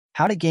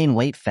How to Gain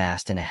Weight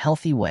Fast in a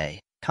Healthy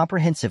Way,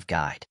 Comprehensive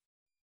Guide.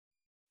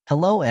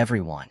 Hello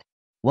everyone.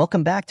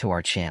 Welcome back to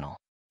our channel.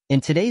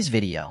 In today's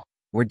video,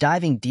 we're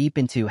diving deep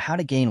into how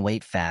to gain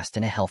weight fast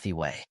in a healthy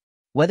way.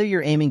 Whether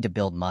you're aiming to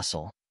build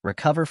muscle,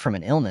 recover from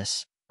an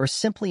illness, or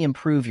simply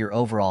improve your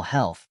overall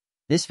health,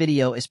 this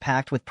video is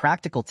packed with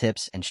practical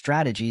tips and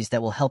strategies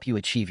that will help you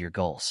achieve your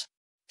goals.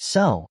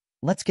 So,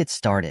 let's get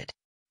started.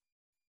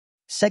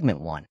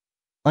 Segment 1.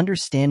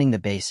 Understanding the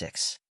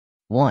basics.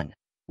 1.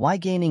 Why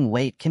gaining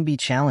weight can be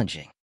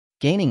challenging.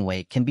 Gaining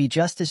weight can be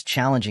just as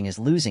challenging as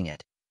losing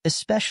it,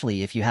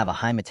 especially if you have a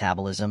high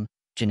metabolism,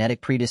 genetic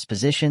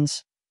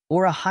predispositions,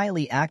 or a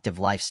highly active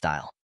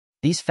lifestyle.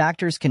 These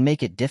factors can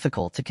make it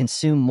difficult to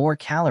consume more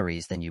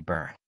calories than you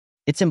burn.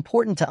 It's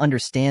important to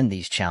understand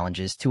these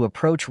challenges to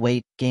approach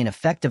weight gain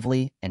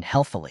effectively and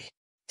healthily.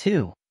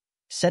 2.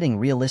 Setting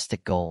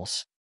realistic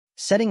goals.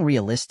 Setting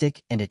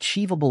realistic and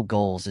achievable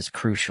goals is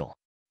crucial.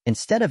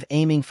 Instead of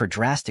aiming for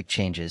drastic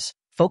changes,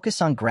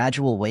 focus on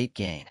gradual weight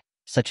gain,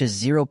 such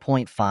as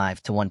 0.5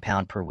 to 1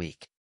 pound per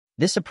week.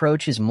 This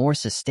approach is more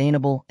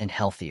sustainable and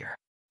healthier.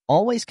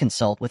 Always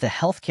consult with a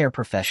healthcare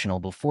professional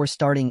before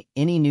starting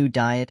any new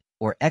diet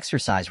or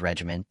exercise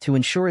regimen to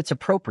ensure it's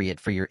appropriate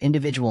for your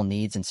individual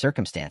needs and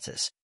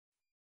circumstances.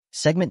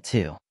 Segment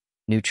 2.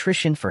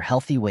 Nutrition for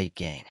healthy weight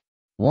gain.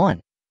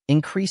 1.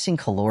 Increasing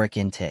caloric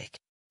intake.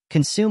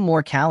 Consume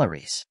more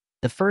calories.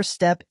 The first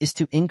step is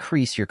to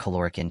increase your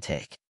caloric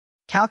intake.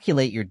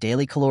 Calculate your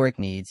daily caloric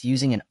needs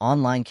using an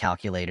online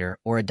calculator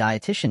or a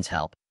dietitian's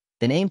help,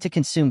 then aim to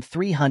consume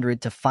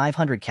 300 to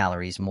 500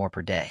 calories more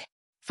per day.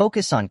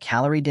 Focus on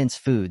calorie-dense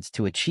foods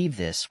to achieve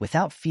this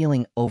without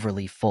feeling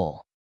overly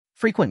full.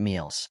 Frequent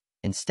meals.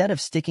 Instead of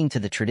sticking to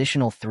the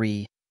traditional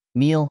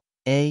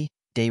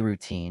 3-meal-a-day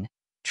routine,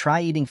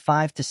 try eating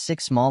 5 to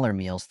 6 smaller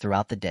meals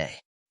throughout the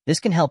day. This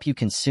can help you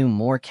consume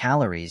more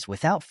calories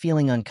without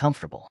feeling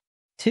uncomfortable.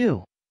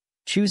 2.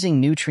 Choosing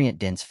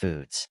nutrient-dense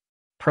foods.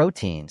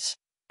 Proteins.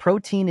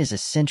 Protein is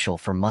essential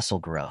for muscle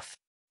growth.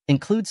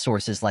 Include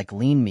sources like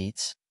lean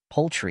meats,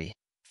 poultry,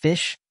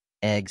 fish,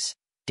 eggs,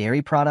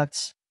 dairy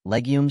products,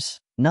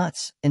 legumes,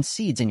 nuts, and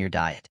seeds in your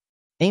diet.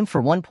 Aim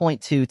for 1.2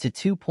 to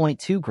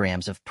 2.2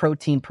 grams of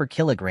protein per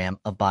kilogram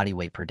of body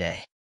weight per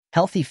day.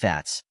 Healthy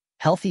fats.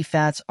 Healthy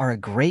fats are a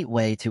great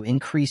way to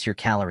increase your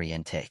calorie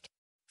intake.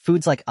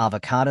 Foods like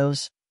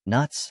avocados,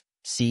 nuts,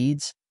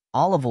 seeds,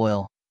 olive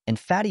oil, and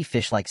fatty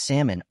fish like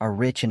salmon are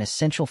rich in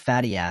essential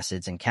fatty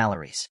acids and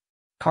calories.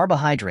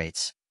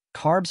 Carbohydrates.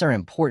 Carbs are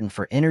important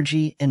for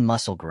energy and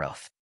muscle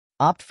growth.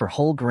 Opt for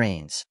whole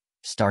grains,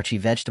 starchy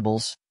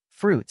vegetables,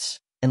 fruits,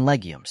 and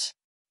legumes.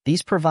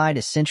 These provide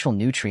essential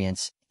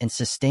nutrients and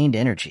sustained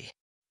energy.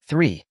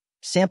 3.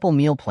 Sample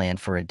meal plan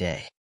for a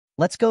day.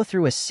 Let's go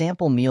through a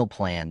sample meal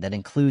plan that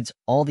includes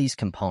all these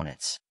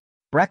components.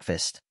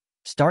 Breakfast.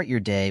 Start your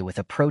day with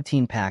a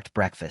protein-packed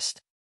breakfast.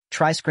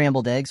 Try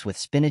scrambled eggs with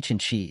spinach and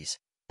cheese,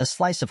 a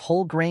slice of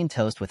whole grain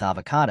toast with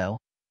avocado,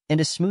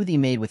 and a smoothie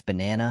made with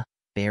banana,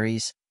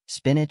 berries,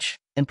 spinach,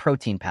 and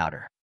protein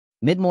powder.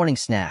 Mid-morning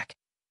snack.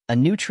 A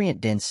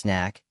nutrient-dense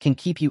snack can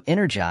keep you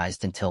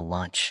energized until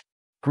lunch.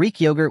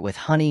 Greek yogurt with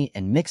honey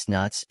and mixed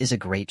nuts is a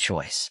great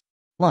choice.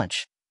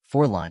 Lunch.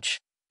 For lunch,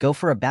 go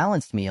for a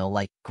balanced meal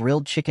like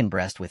grilled chicken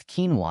breast with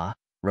quinoa,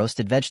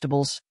 roasted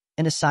vegetables,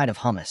 and a side of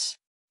hummus.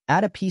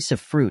 Add a piece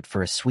of fruit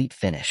for a sweet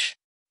finish.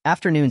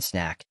 Afternoon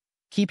snack.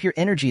 Keep your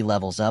energy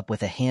levels up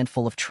with a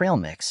handful of trail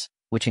mix,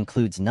 which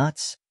includes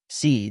nuts,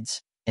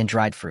 seeds, and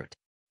dried fruit.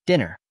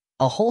 Dinner.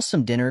 A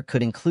wholesome dinner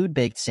could include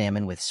baked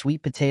salmon with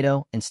sweet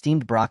potato and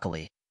steamed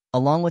broccoli,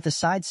 along with a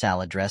side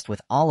salad dressed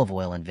with olive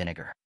oil and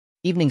vinegar.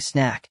 Evening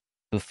snack.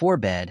 Before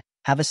bed,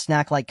 have a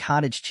snack like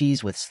cottage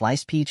cheese with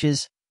sliced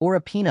peaches or a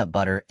peanut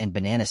butter and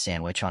banana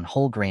sandwich on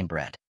whole grain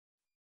bread.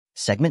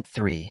 Segment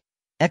 3.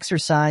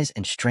 Exercise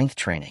and strength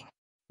training.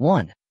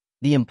 1.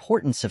 The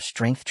importance of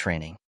strength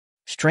training.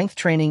 Strength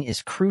training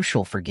is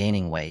crucial for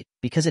gaining weight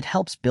because it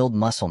helps build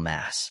muscle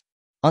mass.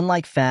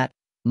 Unlike fat,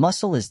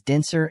 muscle is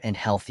denser and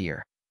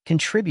healthier,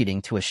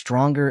 contributing to a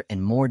stronger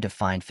and more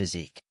defined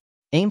physique.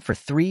 Aim for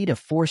 3 to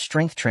 4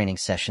 strength training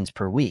sessions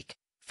per week,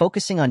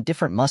 focusing on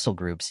different muscle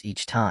groups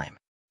each time.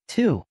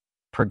 2.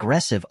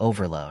 Progressive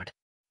overload.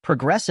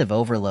 Progressive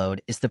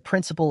overload is the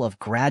principle of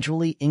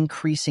gradually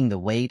increasing the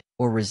weight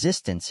or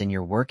resistance in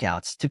your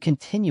workouts to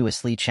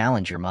continuously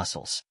challenge your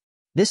muscles.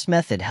 This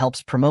method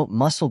helps promote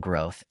muscle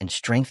growth and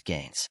strength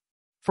gains.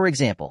 For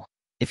example,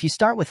 if you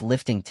start with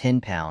lifting 10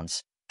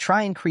 pounds,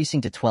 try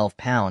increasing to 12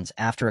 pounds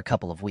after a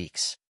couple of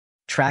weeks.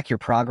 Track your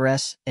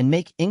progress and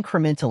make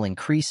incremental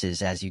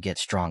increases as you get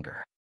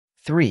stronger.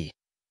 3.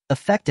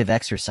 Effective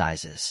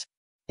exercises.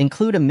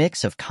 Include a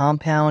mix of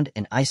compound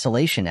and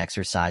isolation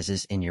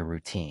exercises in your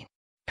routine.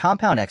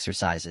 Compound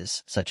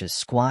exercises, such as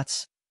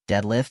squats,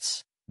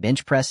 deadlifts,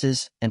 bench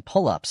presses, and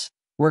pull-ups,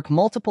 work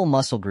multiple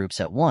muscle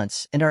groups at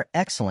once and are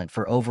excellent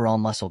for overall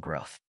muscle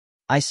growth.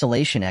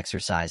 Isolation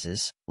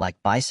exercises, like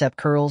bicep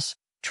curls,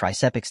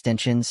 tricep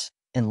extensions,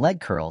 and leg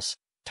curls,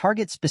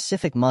 target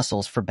specific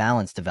muscles for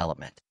balance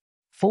development.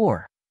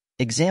 4.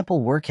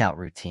 Example workout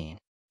routine.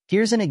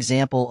 Here's an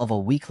example of a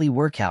weekly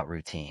workout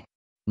routine.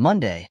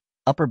 Monday,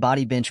 upper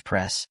body bench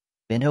press,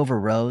 bent over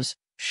rows,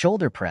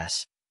 shoulder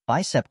press,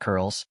 bicep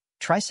curls,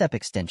 tricep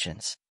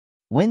extensions.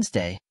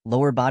 Wednesday,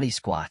 lower body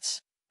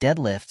squats,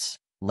 deadlifts,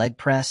 leg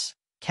press,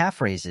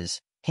 calf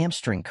raises,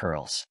 hamstring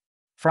curls.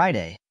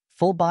 Friday,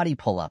 full body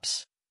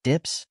pull-ups,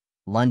 dips,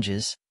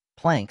 lunges,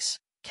 planks,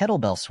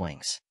 kettlebell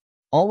swings.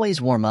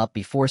 Always warm up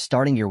before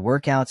starting your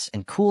workouts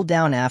and cool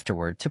down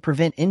afterward to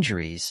prevent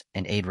injuries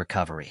and aid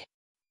recovery.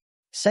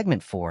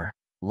 Segment 4.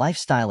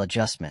 Lifestyle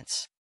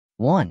adjustments.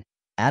 1.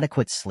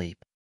 Adequate sleep.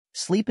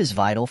 Sleep is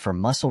vital for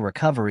muscle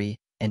recovery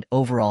and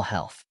overall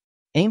health.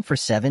 Aim for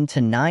 7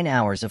 to 9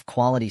 hours of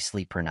quality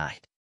sleep per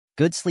night.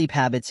 Good sleep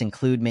habits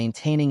include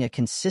maintaining a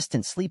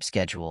consistent sleep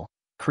schedule,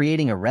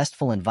 creating a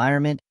restful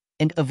environment,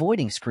 and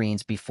avoiding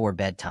screens before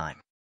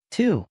bedtime.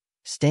 2.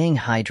 Staying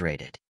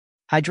hydrated.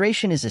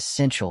 Hydration is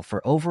essential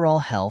for overall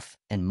health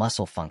and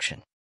muscle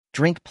function.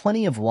 Drink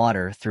plenty of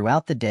water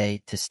throughout the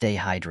day to stay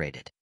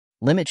hydrated.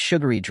 Limit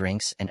sugary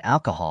drinks and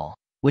alcohol,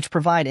 which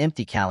provide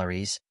empty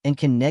calories and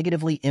can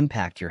negatively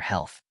impact your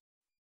health.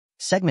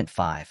 Segment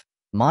 5.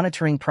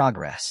 Monitoring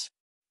progress.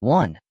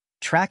 1.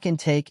 Track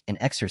intake and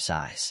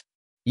exercise.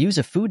 Use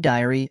a food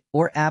diary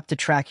or app to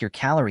track your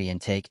calorie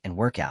intake and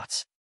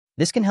workouts.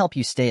 This can help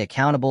you stay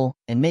accountable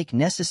and make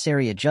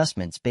necessary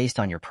adjustments based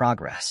on your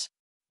progress.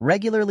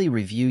 Regularly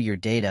review your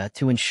data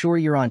to ensure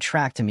you're on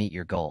track to meet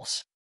your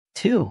goals.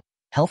 2.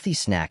 Healthy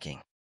snacking.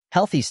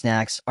 Healthy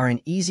snacks are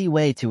an easy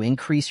way to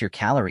increase your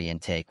calorie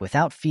intake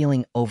without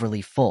feeling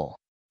overly full.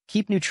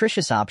 Keep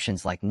nutritious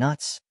options like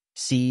nuts,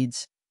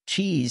 seeds,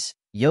 cheese,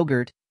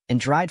 yogurt, and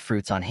dried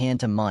fruits on hand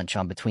to munch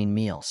on between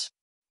meals.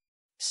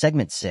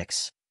 Segment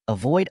 6.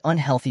 Avoid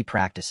unhealthy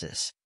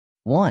practices.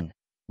 1.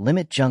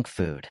 Limit junk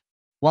food.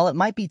 While it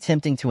might be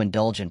tempting to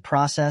indulge in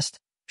processed,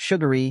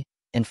 sugary,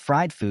 and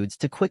fried foods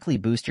to quickly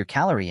boost your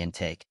calorie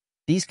intake,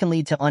 these can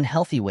lead to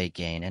unhealthy weight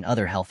gain and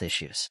other health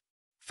issues.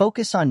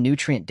 Focus on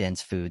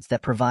nutrient-dense foods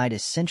that provide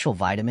essential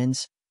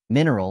vitamins,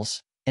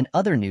 minerals, and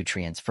other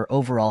nutrients for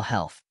overall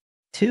health.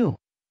 2.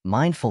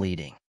 Mindful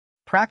eating.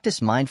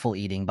 Practice mindful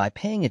eating by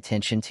paying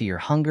attention to your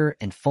hunger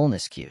and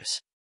fullness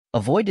cues.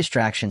 Avoid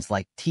distractions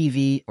like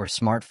TV or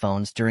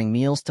smartphones during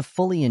meals to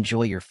fully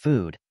enjoy your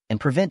food and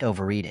prevent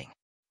overeating.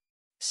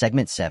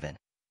 Segment 7.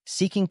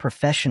 Seeking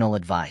professional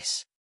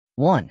advice.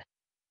 1.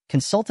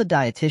 Consult a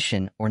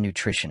dietitian or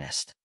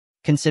nutritionist.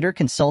 Consider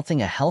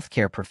consulting a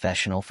healthcare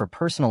professional for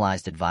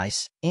personalized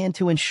advice and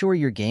to ensure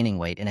you're gaining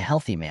weight in a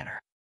healthy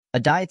manner. A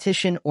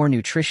dietitian or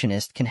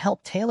nutritionist can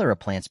help tailor a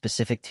plan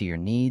specific to your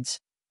needs,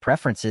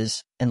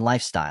 preferences, and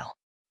lifestyle.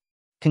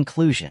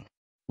 Conclusion.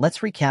 Let's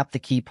recap the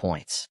key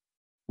points.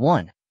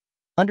 1.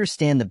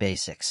 Understand the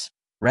basics.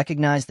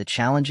 Recognize the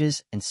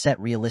challenges and set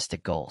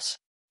realistic goals.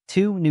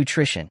 2.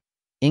 Nutrition.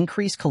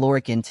 Increase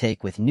caloric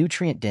intake with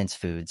nutrient-dense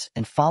foods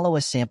and follow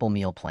a sample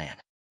meal plan.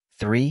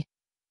 3.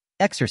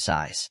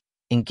 Exercise.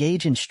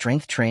 Engage in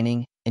strength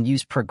training and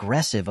use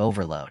progressive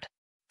overload.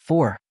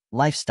 4.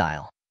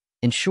 Lifestyle.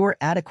 Ensure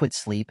adequate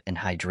sleep and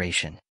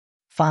hydration.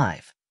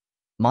 5.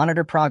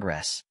 Monitor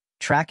progress.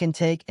 Track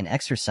intake and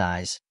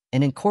exercise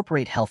and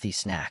incorporate healthy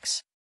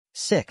snacks.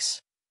 6.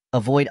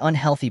 Avoid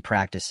unhealthy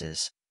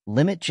practices.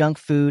 Limit junk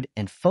food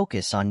and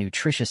focus on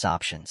nutritious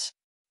options.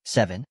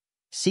 7.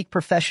 Seek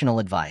professional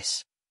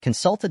advice.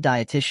 Consult a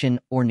dietitian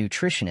or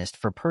nutritionist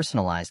for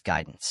personalized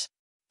guidance.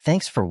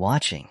 Thanks for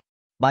watching.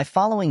 By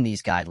following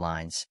these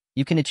guidelines,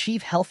 you can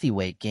achieve healthy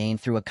weight gain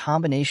through a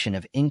combination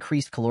of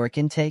increased caloric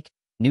intake,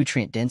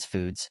 nutrient-dense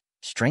foods,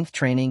 strength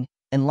training,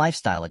 and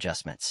lifestyle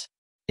adjustments.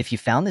 If you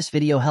found this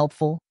video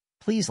helpful,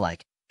 please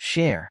like,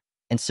 share,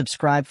 and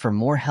subscribe for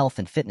more health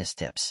and fitness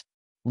tips.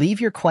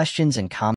 Leave your questions and comments